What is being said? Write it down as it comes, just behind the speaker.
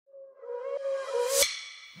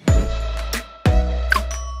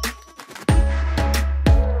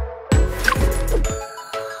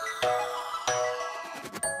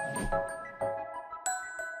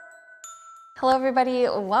Hello everybody,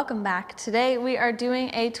 welcome back. Today we are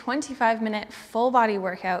doing a 25-minute full body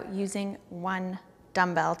workout using one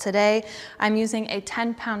dumbbell. Today I'm using a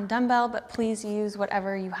 10-pound dumbbell, but please use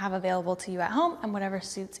whatever you have available to you at home and whatever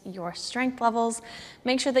suits your strength levels.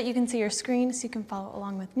 Make sure that you can see your screen so you can follow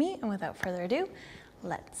along with me, and without further ado,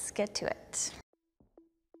 let's get to it.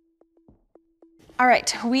 All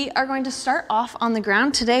right, we are going to start off on the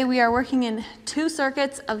ground. Today we are working in 2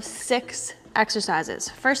 circuits of 6 exercises.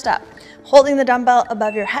 First up, holding the dumbbell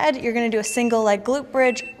above your head, you're gonna do a single leg glute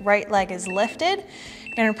bridge, right leg is lifted.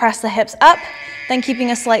 You're gonna press the hips up, then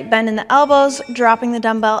keeping a slight bend in the elbows, dropping the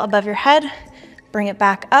dumbbell above your head, bring it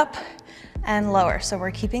back up and lower. So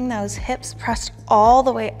we're keeping those hips pressed all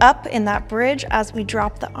the way up in that bridge as we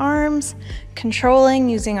drop the arms, controlling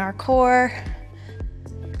using our core.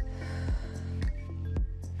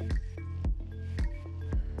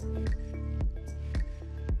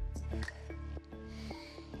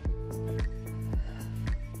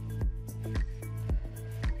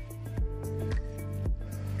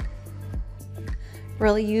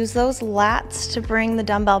 Really use those lats to bring the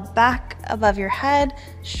dumbbell back above your head,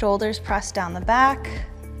 shoulders pressed down the back.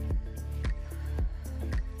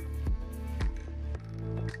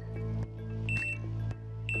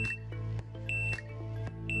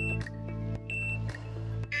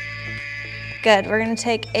 Good, we're gonna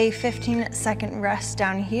take a 15-second rest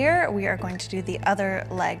down here. We are going to do the other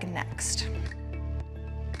leg next.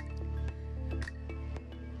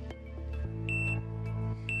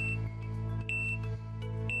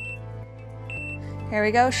 Here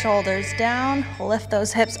we go, shoulders down, lift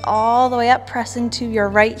those hips all the way up, press into your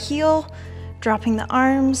right heel, dropping the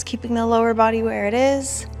arms, keeping the lower body where it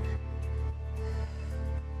is.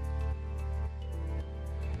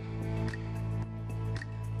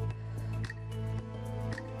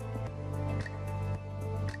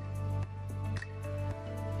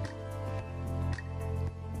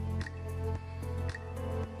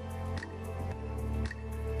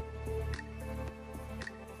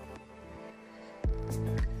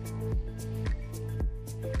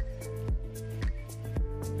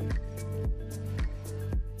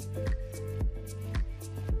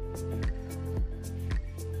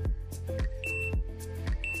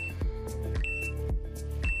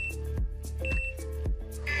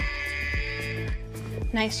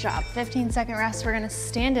 Nice job, 15-second rest. We're gonna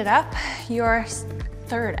stand it up. Your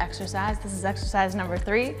third exercise, this is exercise number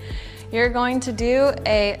 3. You're going to do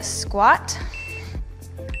a squat,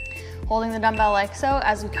 holding the dumbbell like so.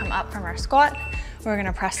 As we come up from our squat, we're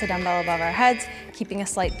gonna press the dumbbell above our heads, keeping a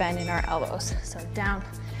slight bend in our elbows. So down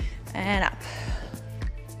and up.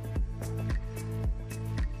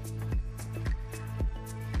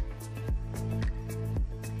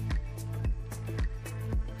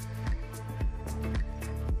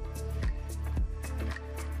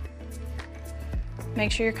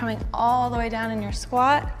 Make sure you're coming all the way down in your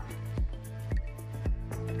squat.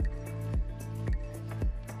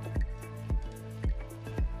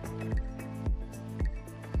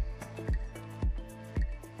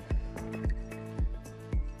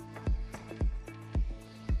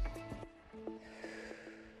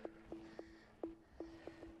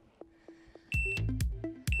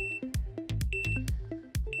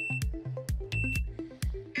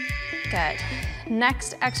 Good.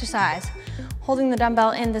 Next exercise. Holding the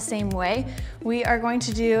dumbbell in the same way, we are going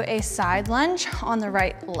to do a side lunge on the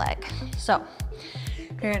right leg. So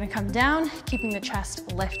you're gonna come down, keeping the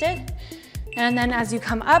chest lifted. And then as you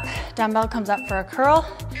come up, dumbbell comes up for a curl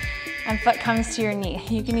and foot comes to your knee.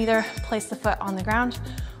 You can either place the foot on the ground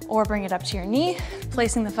or bring it up to your knee.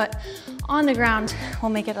 Placing the foot on the ground will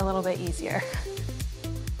make it a little bit easier.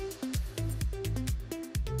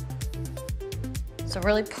 So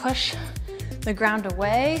really push the ground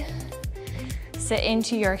away. Sit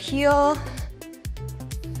into your heel.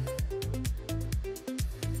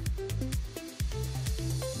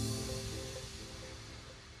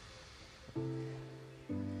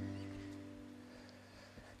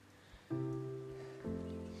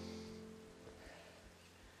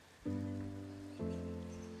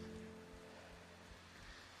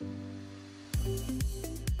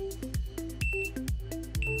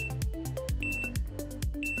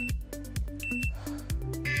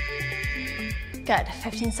 Good,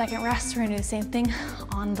 15-second rest. We're gonna do the same thing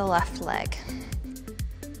on the left leg.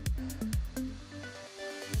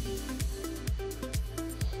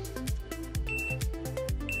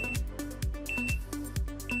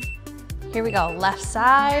 Here we go, left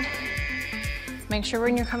side. Make sure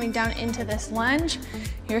when you're coming down into this lunge,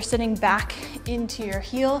 you're sitting back into your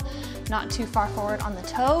heel, not too far forward on the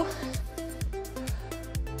toe.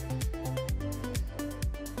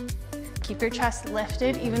 Keep your chest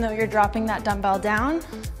lifted even though you're dropping that dumbbell down.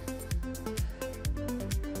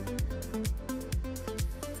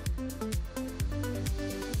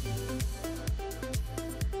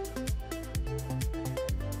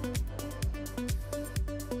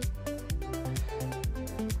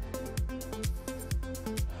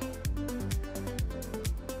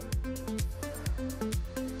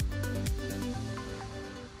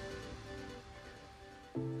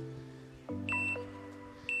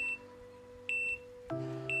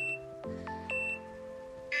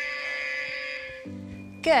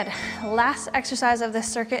 Good. Last exercise of this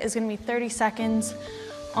circuit is going to be 30 seconds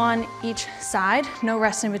on each side, no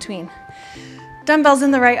rest in between. Dumbbells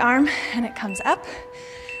in the right arm and it comes up.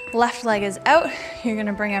 Left leg is out. You're going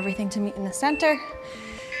to bring everything to meet in the center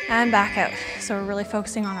and back out. So we're really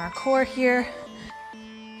focusing on our core here.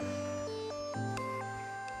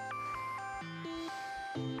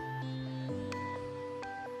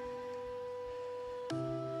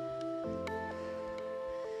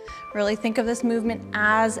 Really think of this movement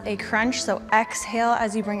as a crunch, so exhale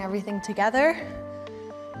as you bring everything together.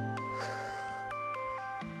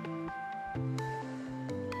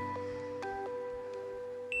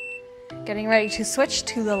 Getting ready to switch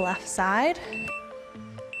to the left side.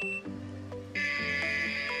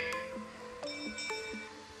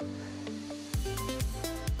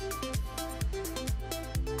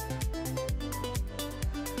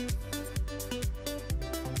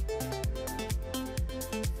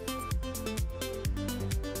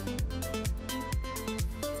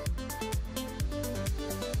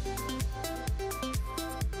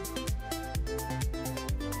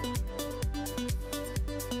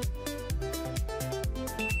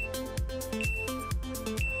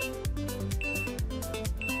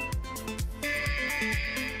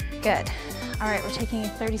 Good. All right, we're taking a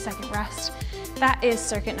 30-second rest. That is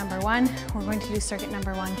circuit number 1. We're going to do circuit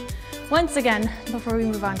number 1 once again before we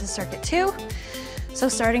move on to circuit 2. So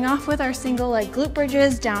starting off with our single leg glute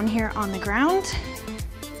bridges down here on the ground.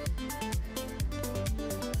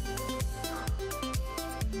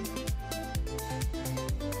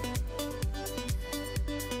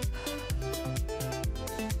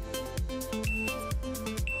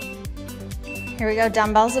 Here we go,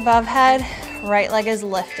 dumbbells above head. Right leg is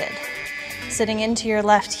lifted. Sitting into your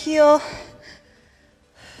left heel.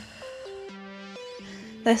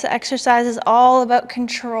 This exercise is all about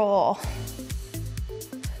control.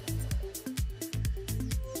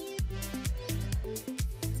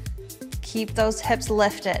 Keep those hips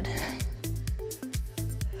lifted.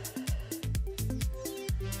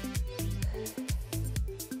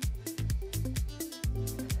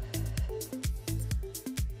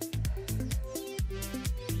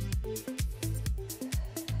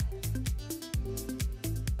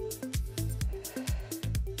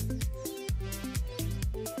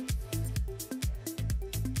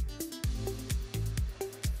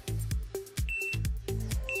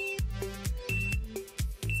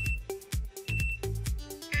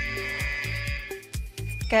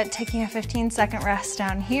 Good, taking a 15-second rest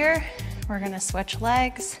down here. We're gonna switch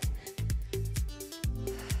legs.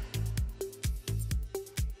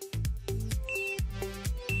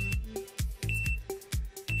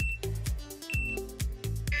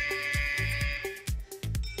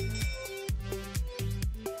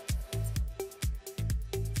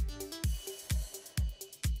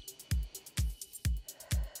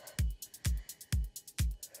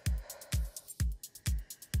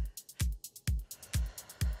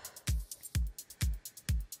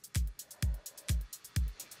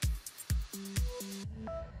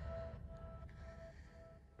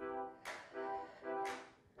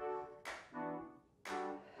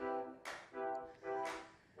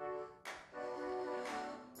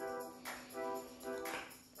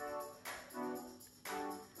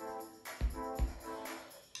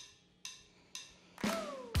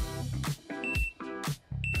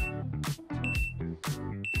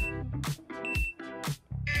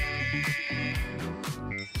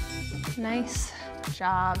 Nice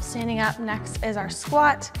job. Standing up, next is our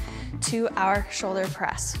squat to our shoulder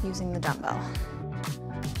press using the dumbbell.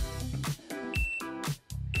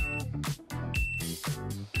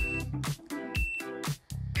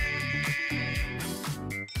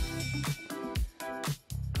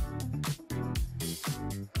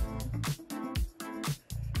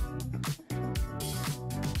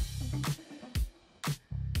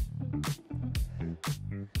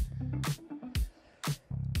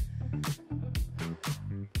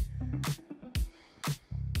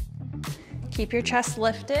 Keep your chest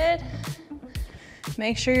lifted.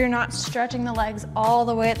 Make sure you're not stretching the legs all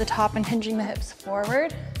the way at the top and hinging the hips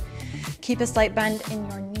forward. Keep a slight bend in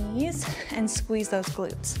your knees and squeeze those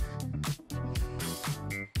glutes.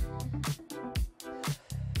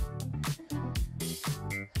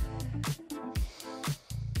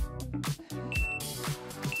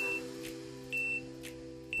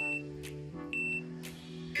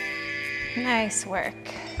 Nice work.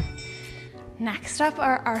 Next up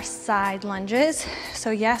are our side lunges.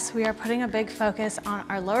 So yes, we are putting a big focus on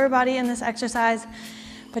our lower body in this exercise,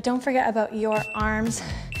 but don't forget about your arms.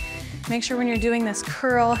 Make sure when you're doing this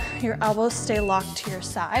curl, your elbows stay locked to your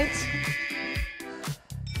sides.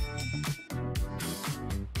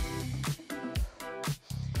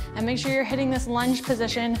 And make sure you're hitting this lunge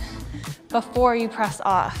position before you press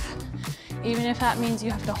off, even if that means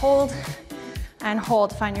you have to hold and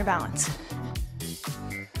hold, find your balance.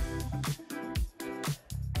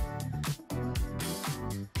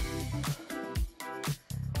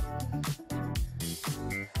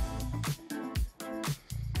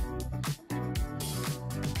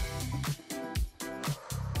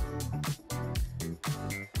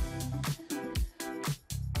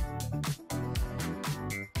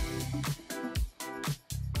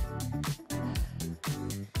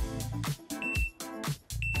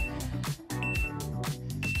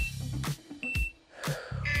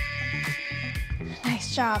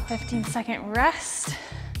 Nice job, 15-second rest.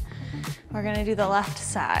 We're gonna do the left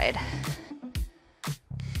side.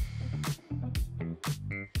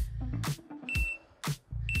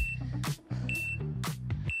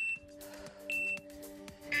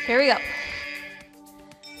 Here we go.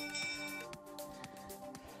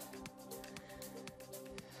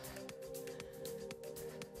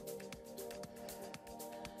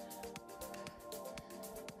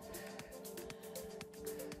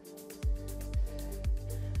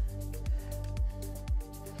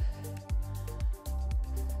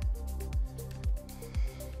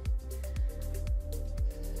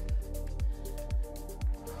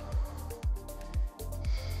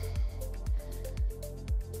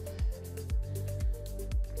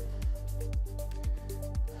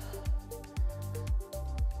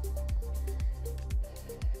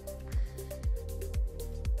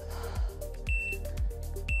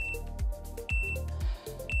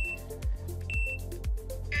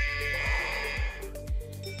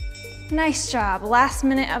 Nice job. Last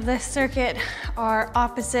minute of this circuit, our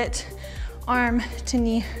opposite arm to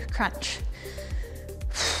knee crunch.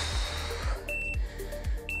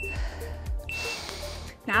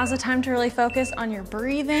 Now's the time to really focus on your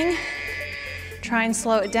breathing. Try and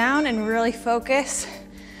slow it down and really focus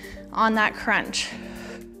on that crunch.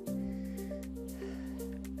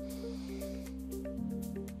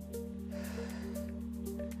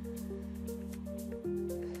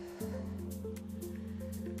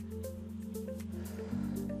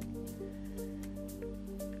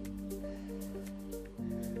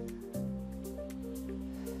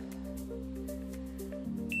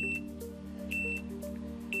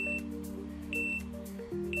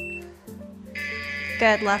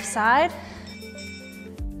 Good, left side.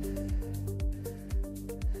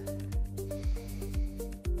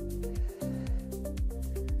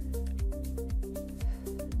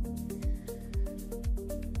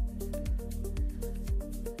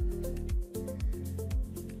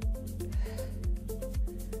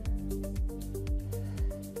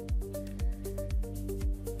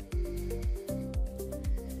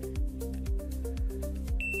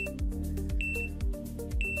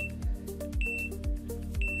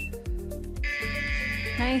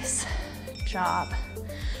 Nice job.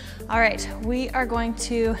 All right, we are going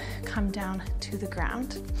to come down to the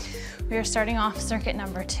ground. We are starting off circuit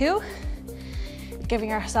number 2,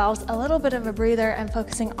 giving ourselves a little bit of a breather and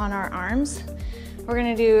focusing on our arms. We're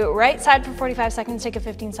gonna do right side for 45 seconds, take a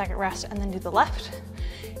 15-second rest, and then do the left.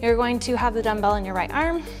 You're going to have the dumbbell in your right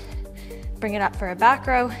arm, bring it up for a back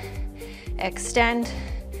row, extend,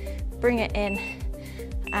 bring it in,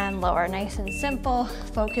 and lower. Nice and simple.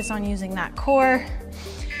 Focus on using that core,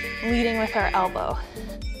 leading with our elbow.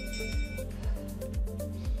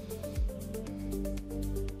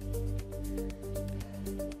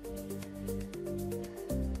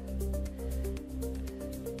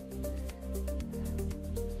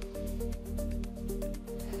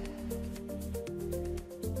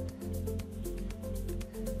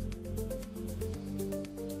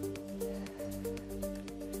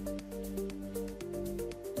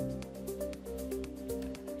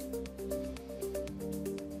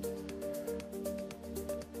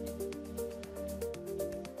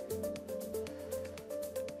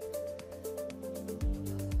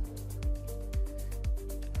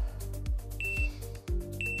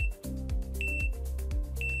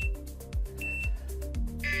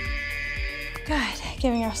 Good,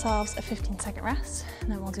 giving ourselves a 15-second rest, and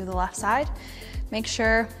then we'll do the left side. Make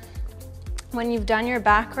sure when you've done your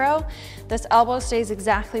back row, this elbow stays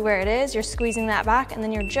exactly where it is. You're squeezing that back, and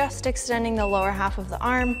then you're just extending the lower half of the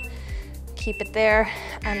arm. Keep it there,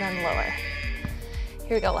 and then lower.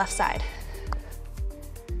 Here we go, left side.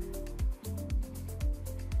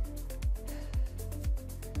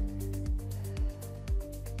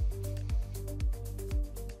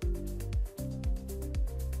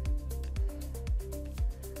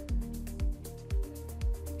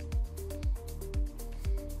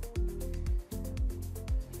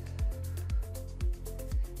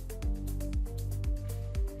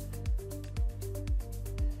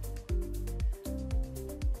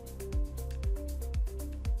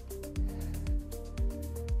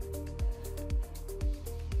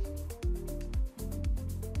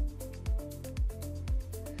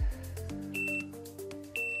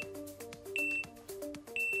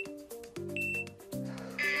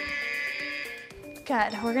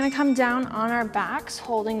 Good, we're gonna come down on our backs,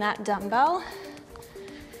 holding that dumbbell.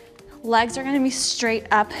 Legs are gonna be straight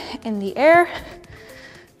up in the air.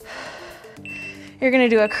 You're gonna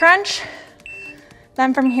do a crunch.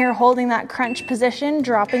 Then from here, holding that crunch position,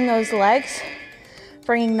 dropping those legs,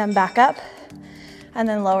 bringing them back up, and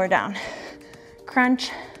then lower down. Crunch,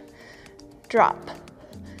 drop.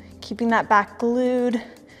 Keeping that back glued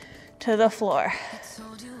to the floor.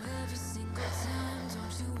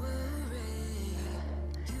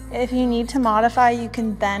 If you need to modify, you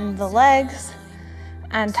can bend the legs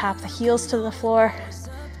and tap the heels to the floor,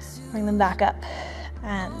 bring them back up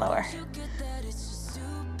and lower.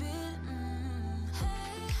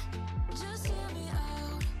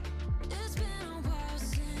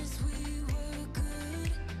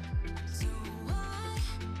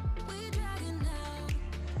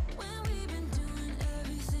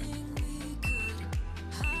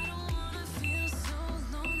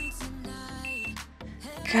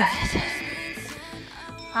 Good.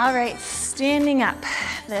 All right, standing up.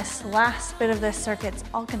 This last bit of this circuit's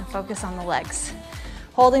all gonna focus on the legs.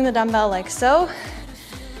 Holding the dumbbell like so,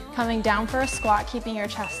 coming down for a squat, keeping your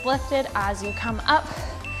chest lifted as you come up.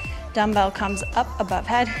 Dumbbell comes up above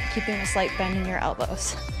head, keeping a slight bend in your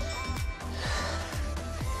elbows.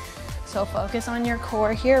 So focus on your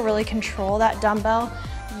core here, really control that dumbbell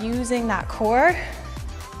using that core.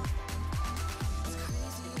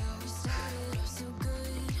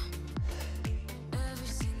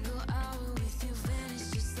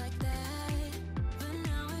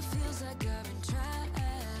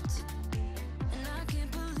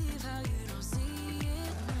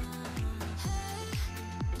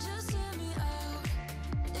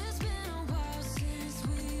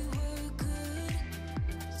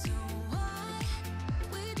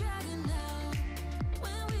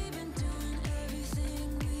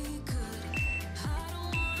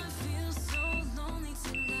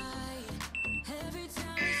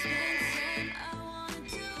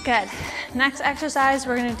 Good. Next exercise,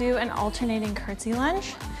 we're gonna do an alternating curtsy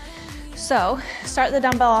lunge. So start the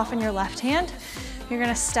dumbbell off in your left hand. You're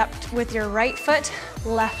gonna step with your right foot,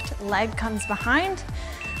 left leg comes behind,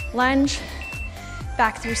 lunge,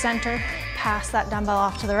 back through center, pass that dumbbell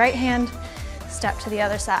off to the right hand, step to the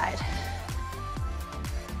other side.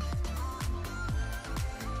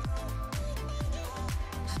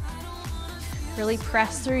 Really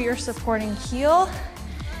press through your supporting heel.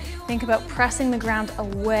 Think about pressing the ground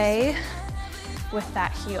away with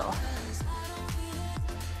that heel.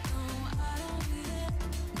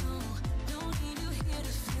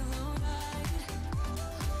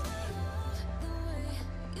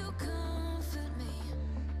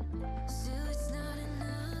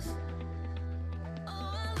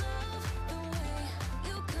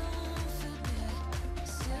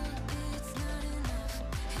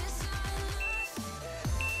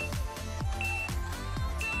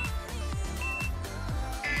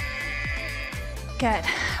 Good.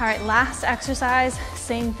 All right, last exercise,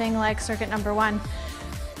 same thing like circuit number one.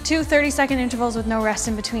 2 30-second intervals with no rest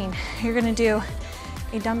in between. You're gonna do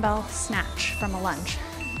a dumbbell snatch from a lunge.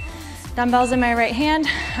 Dumbbells in my right hand,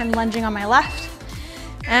 I'm lunging on my left,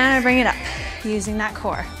 and I bring it up using that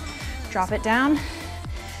core. Drop it down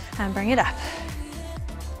and bring it up.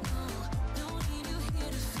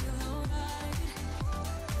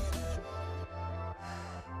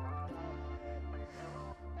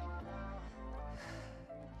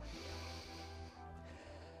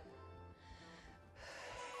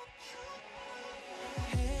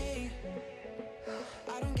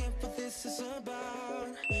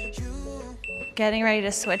 Getting ready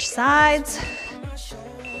to switch sides.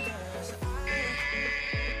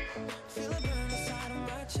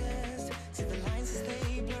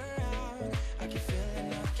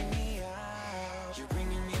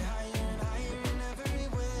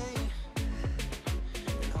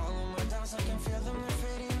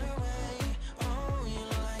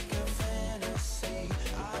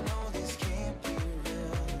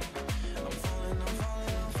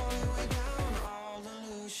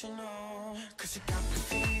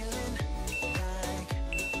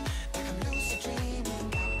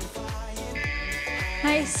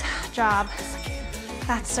 Nice job.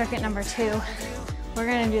 That's circuit number 2. We're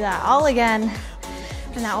gonna do that all again,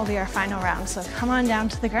 and that will be our final round. So come on down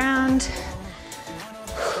to the ground.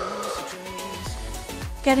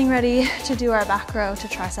 Getting ready to do our back row to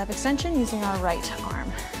tricep extension using our right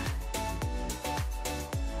arm.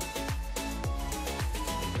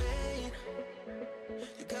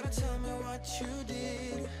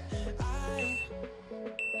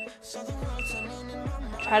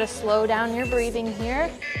 Try to slow down your breathing here.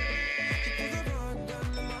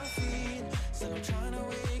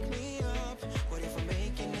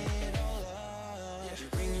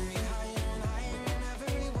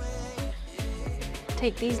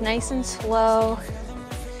 Take these nice and slow.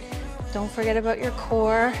 Don't forget about your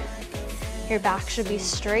core. Your back should be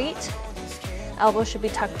straight. Elbows should be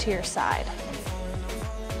tucked to your side.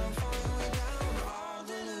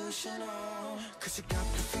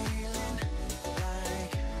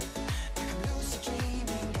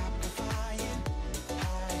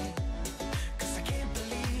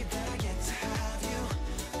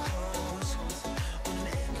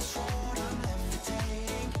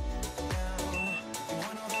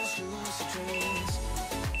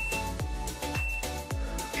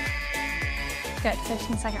 Good,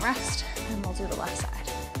 15-second rest, and we'll do the left side.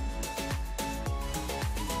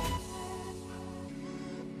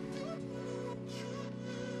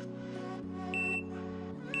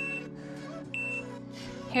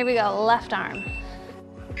 Here we go, left arm.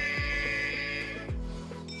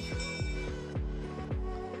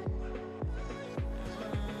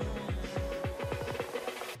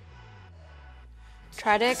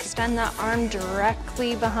 Try to extend that arm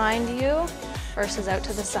directly behind you versus out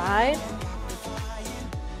to the side.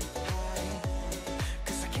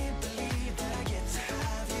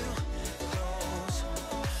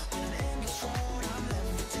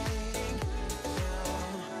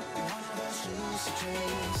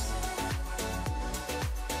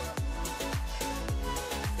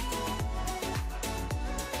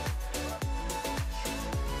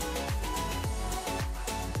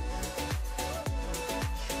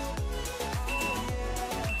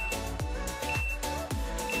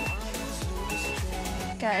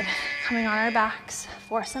 Good. Coming on our backs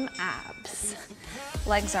for some abs.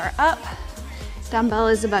 Legs are up. Dumbbell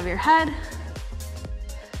is above your head.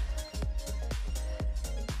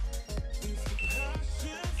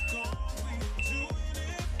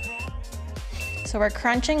 So we're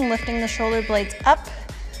crunching, lifting the shoulder blades up.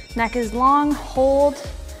 Neck is long, hold.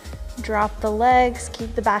 Drop the legs,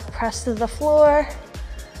 keep the back pressed to the floor,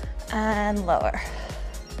 and lower.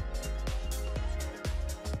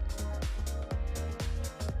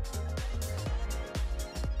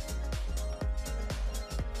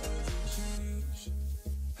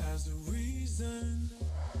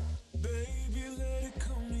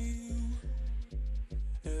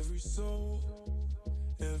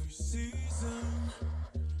 Every season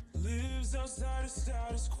lives outside of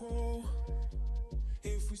status quo.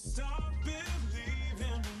 If we stop believing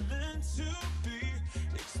we're meant to be,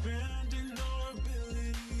 expanding our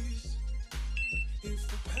abilities. If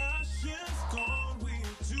the passion's gone, we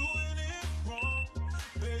are doing it wrong.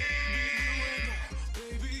 Baby,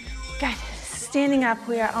 Good. Standing up,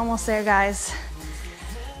 we are almost there, guys.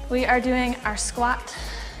 We are doing our squat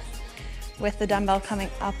with the dumbbell coming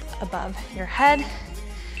up above your head.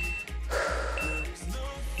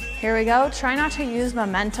 Here we go. Try not to use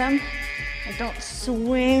momentum. Like, don't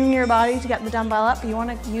swing your body to get the dumbbell up. You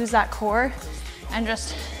want to use that core and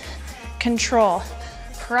just control.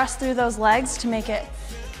 Press through those legs to make it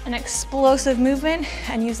an explosive movement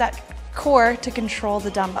and use that core to control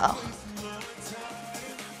the dumbbell.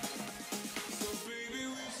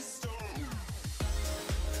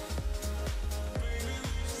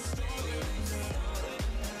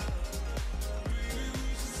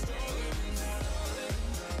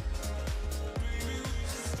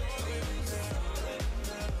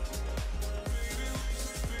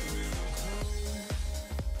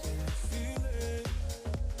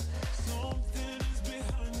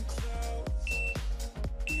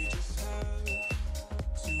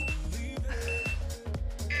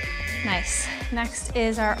 Nice. Next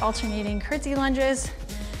is our alternating curtsy lunges.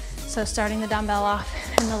 So starting the dumbbell off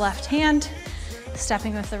in the left hand,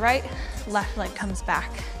 stepping with the right, left leg comes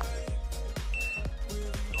back.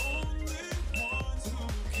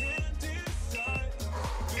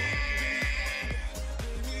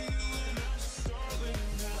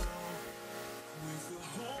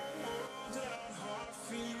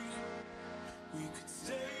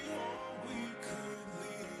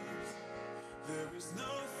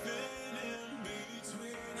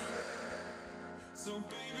 So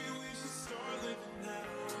baby, we should start living now,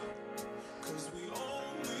 'cause we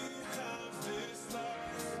only have this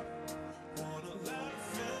life. Wanna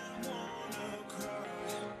laugh and wanna cry.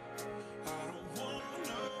 I don't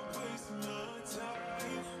wanna waste my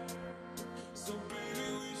time. So baby,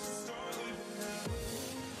 we should start living now.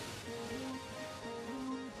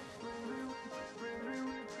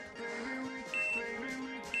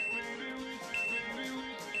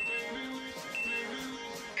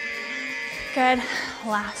 Good.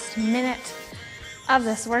 Last minute of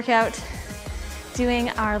this workout, doing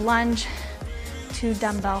our lunge to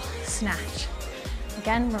dumbbell snatch.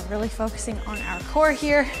 Again, we're really focusing on our core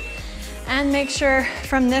here, and make sure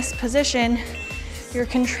from this position, you're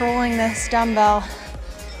controlling this dumbbell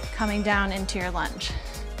coming down into your lunge.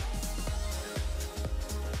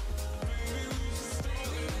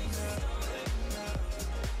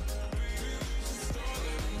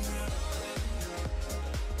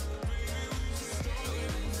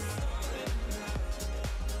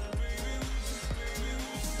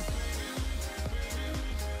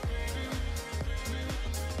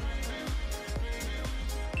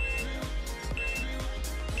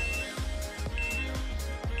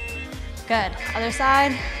 Good, other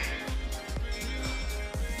side.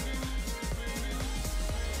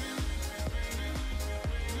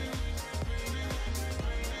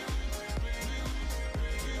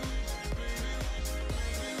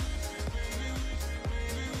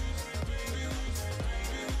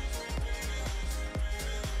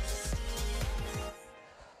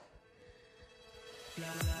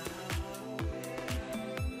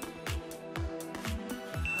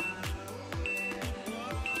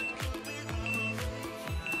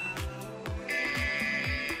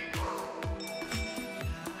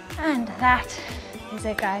 And that is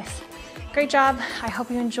it, guys. Great job. I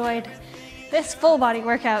hope you enjoyed this full body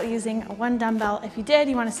workout using one dumbbell. If you did,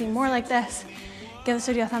 you want to see more like this, give this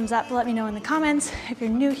video a thumbs up. Let me know in the comments. If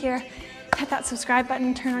you're new here, hit that subscribe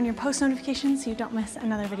button, turn on your post notifications so you don't miss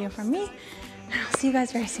another video from me. And I'll see you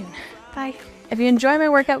guys very soon. Bye. If you enjoy my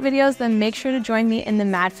workout videos, then make sure to join me in the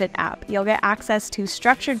MadFit app. You'll get access to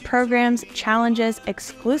structured programs, challenges,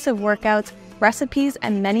 exclusive workouts, recipes,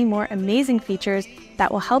 and many more amazing features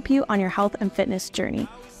that will help you on your health and fitness journey.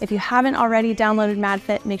 If you haven't already downloaded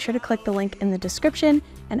MadFit, make sure to click the link in the description,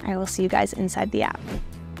 and I will see you guys inside the app.